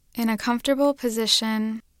In a comfortable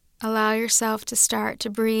position, allow yourself to start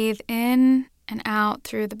to breathe in and out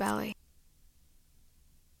through the belly.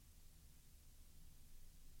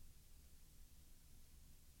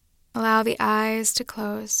 Allow the eyes to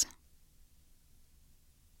close.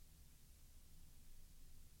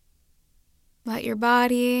 Let your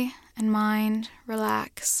body and mind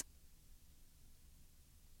relax.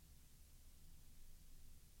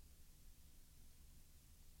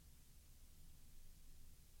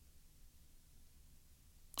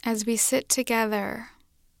 As we sit together,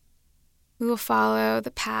 we will follow the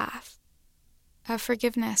path of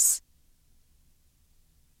forgiveness.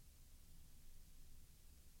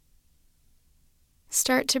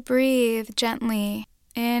 Start to breathe gently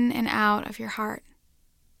in and out of your heart.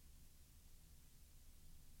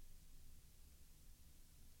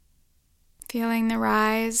 Feeling the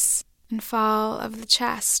rise and fall of the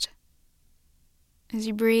chest as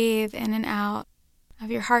you breathe in and out of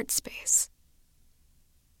your heart space.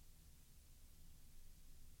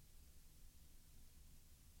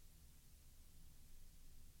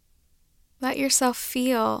 Let yourself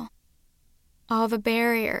feel all the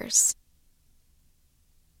barriers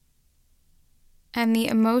and the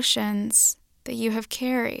emotions that you have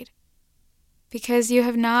carried because you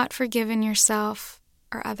have not forgiven yourself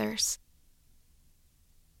or others.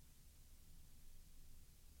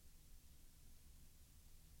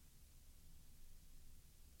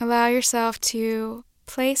 Allow yourself to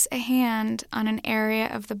place a hand on an area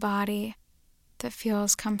of the body that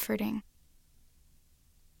feels comforting.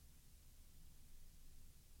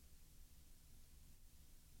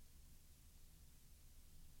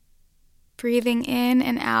 Breathing in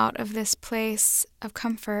and out of this place of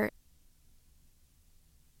comfort,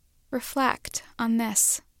 reflect on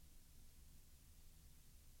this.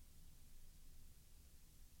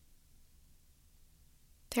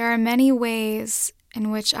 There are many ways in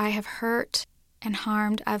which I have hurt and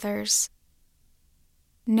harmed others,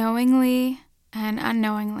 knowingly and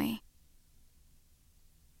unknowingly.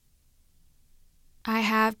 I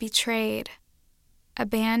have betrayed,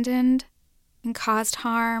 abandoned, and caused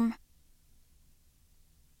harm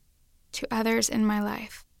to others in my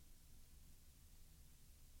life.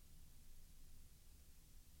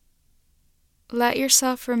 Let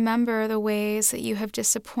yourself remember the ways that you have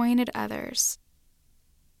disappointed others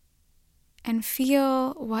and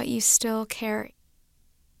feel what you still carry.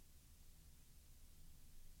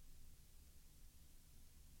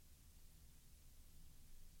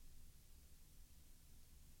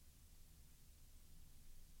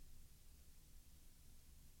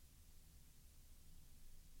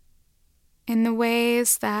 In the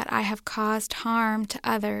ways that I have caused harm to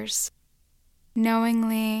others,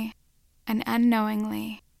 knowingly and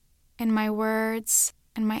unknowingly, in my words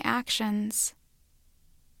and my actions,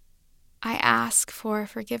 I ask for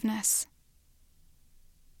forgiveness.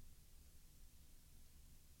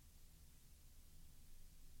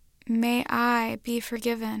 May I be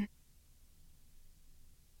forgiven.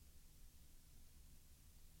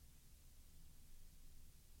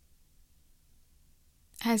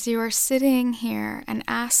 As you are sitting here and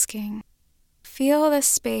asking, feel the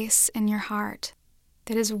space in your heart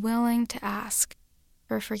that is willing to ask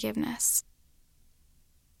for forgiveness.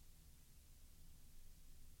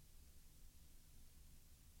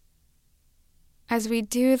 As we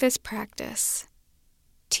do this practice,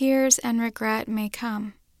 tears and regret may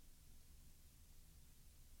come.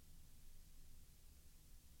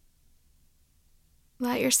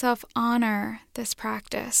 Let yourself honor this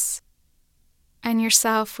practice and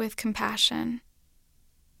yourself with compassion.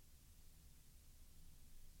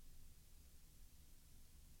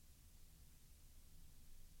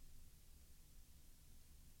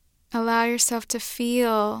 Allow yourself to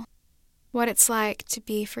feel what it's like to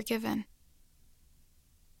be forgiven.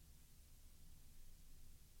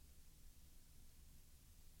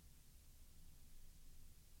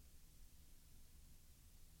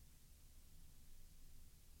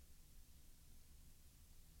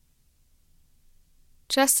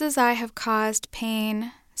 Just as I have caused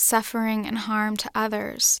pain, suffering, and harm to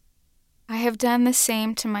others, I have done the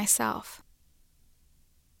same to myself.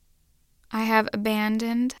 I have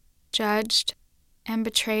abandoned, judged, and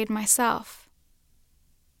betrayed myself.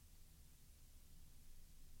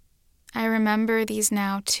 I remember these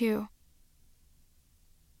now too.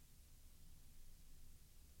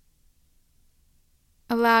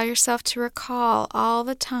 Allow yourself to recall all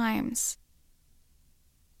the times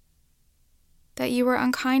that you were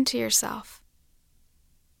unkind to yourself.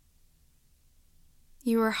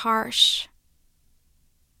 You were harsh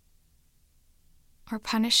or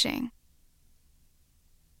punishing.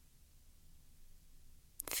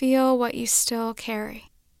 Feel what you still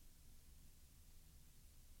carry.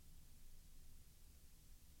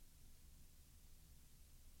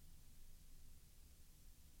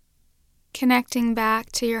 connecting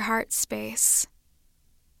back to your heart space.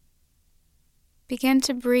 Begin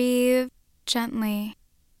to breathe gently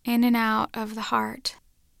in and out of the heart,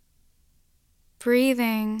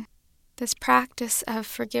 breathing this practice of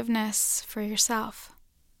forgiveness for yourself.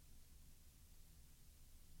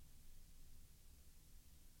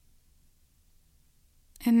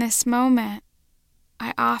 In this moment,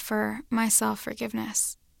 I offer myself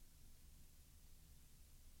forgiveness.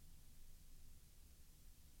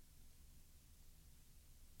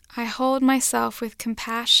 I hold myself with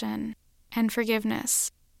compassion and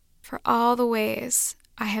forgiveness for all the ways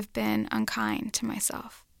I have been unkind to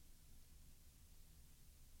myself.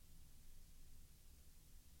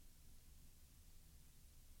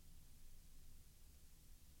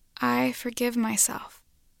 I forgive myself.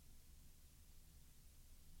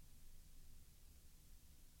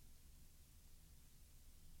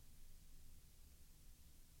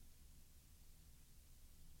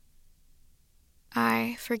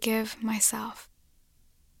 I forgive myself.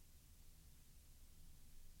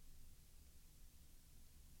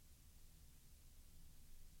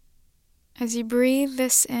 As you breathe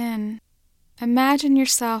this in, imagine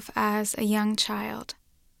yourself as a young child.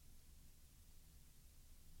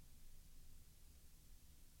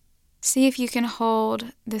 See if you can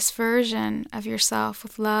hold this version of yourself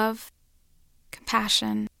with love,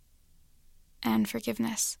 compassion, and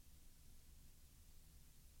forgiveness.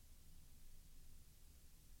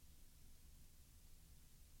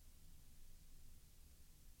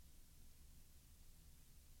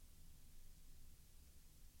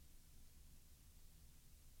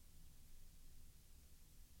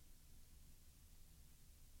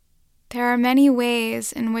 There are many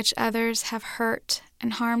ways in which others have hurt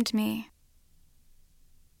and harmed me.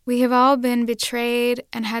 We have all been betrayed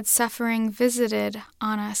and had suffering visited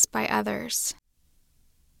on us by others.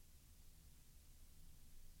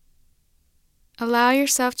 Allow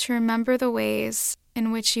yourself to remember the ways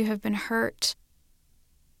in which you have been hurt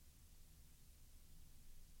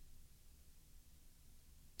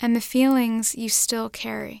and the feelings you still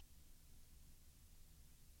carry.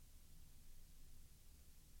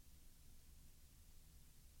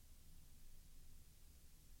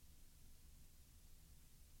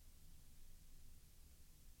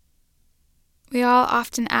 We all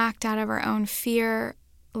often act out of our own fear,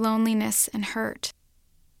 loneliness, and hurt.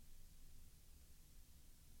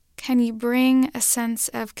 Can you bring a sense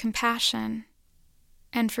of compassion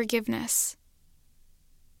and forgiveness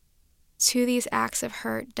to these acts of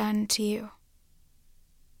hurt done to you?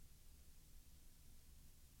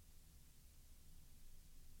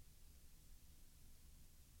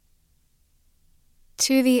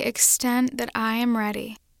 To the extent that I am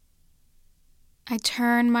ready, I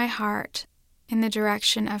turn my heart in the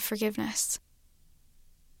direction of forgiveness.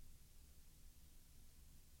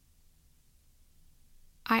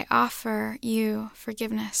 I offer you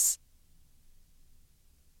forgiveness.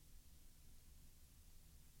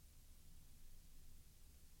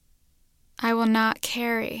 I will not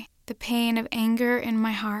carry the pain of anger in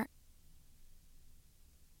my heart.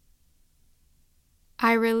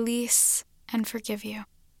 I release and forgive you.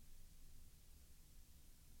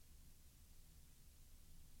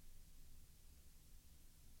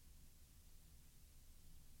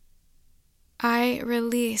 I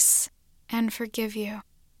release and forgive you.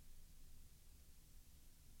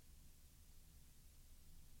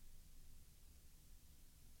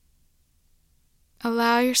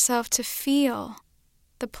 Allow yourself to feel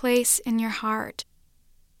the place in your heart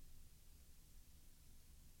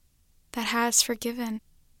that has forgiven,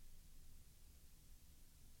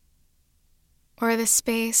 or the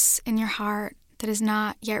space in your heart that is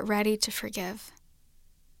not yet ready to forgive.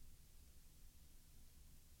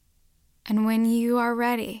 And when you are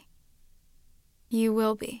ready, you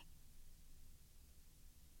will be.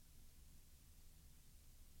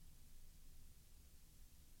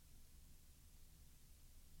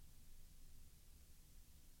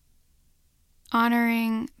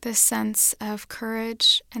 Honoring the sense of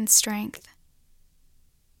courage and strength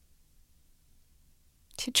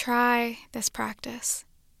to try this practice.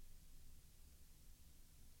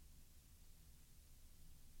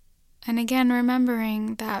 And again,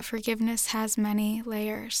 remembering that forgiveness has many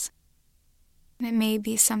layers. And it may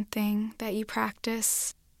be something that you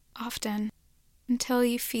practice often until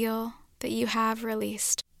you feel that you have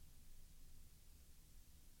released,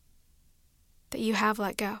 that you have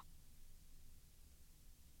let go.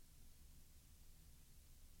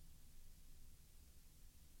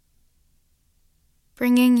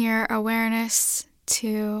 Bringing your awareness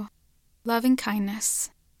to loving kindness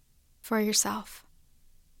for yourself.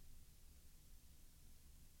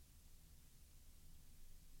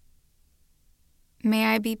 May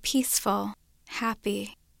I be peaceful,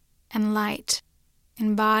 happy, and light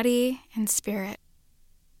in body and spirit.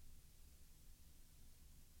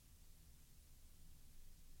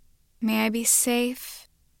 May I be safe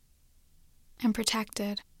and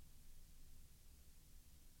protected.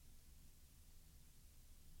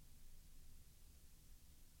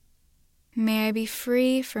 May I be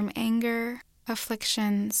free from anger,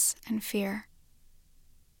 afflictions, and fear.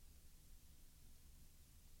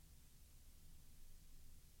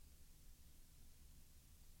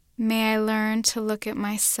 May I learn to look at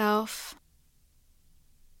myself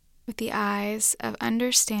with the eyes of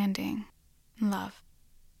understanding and love.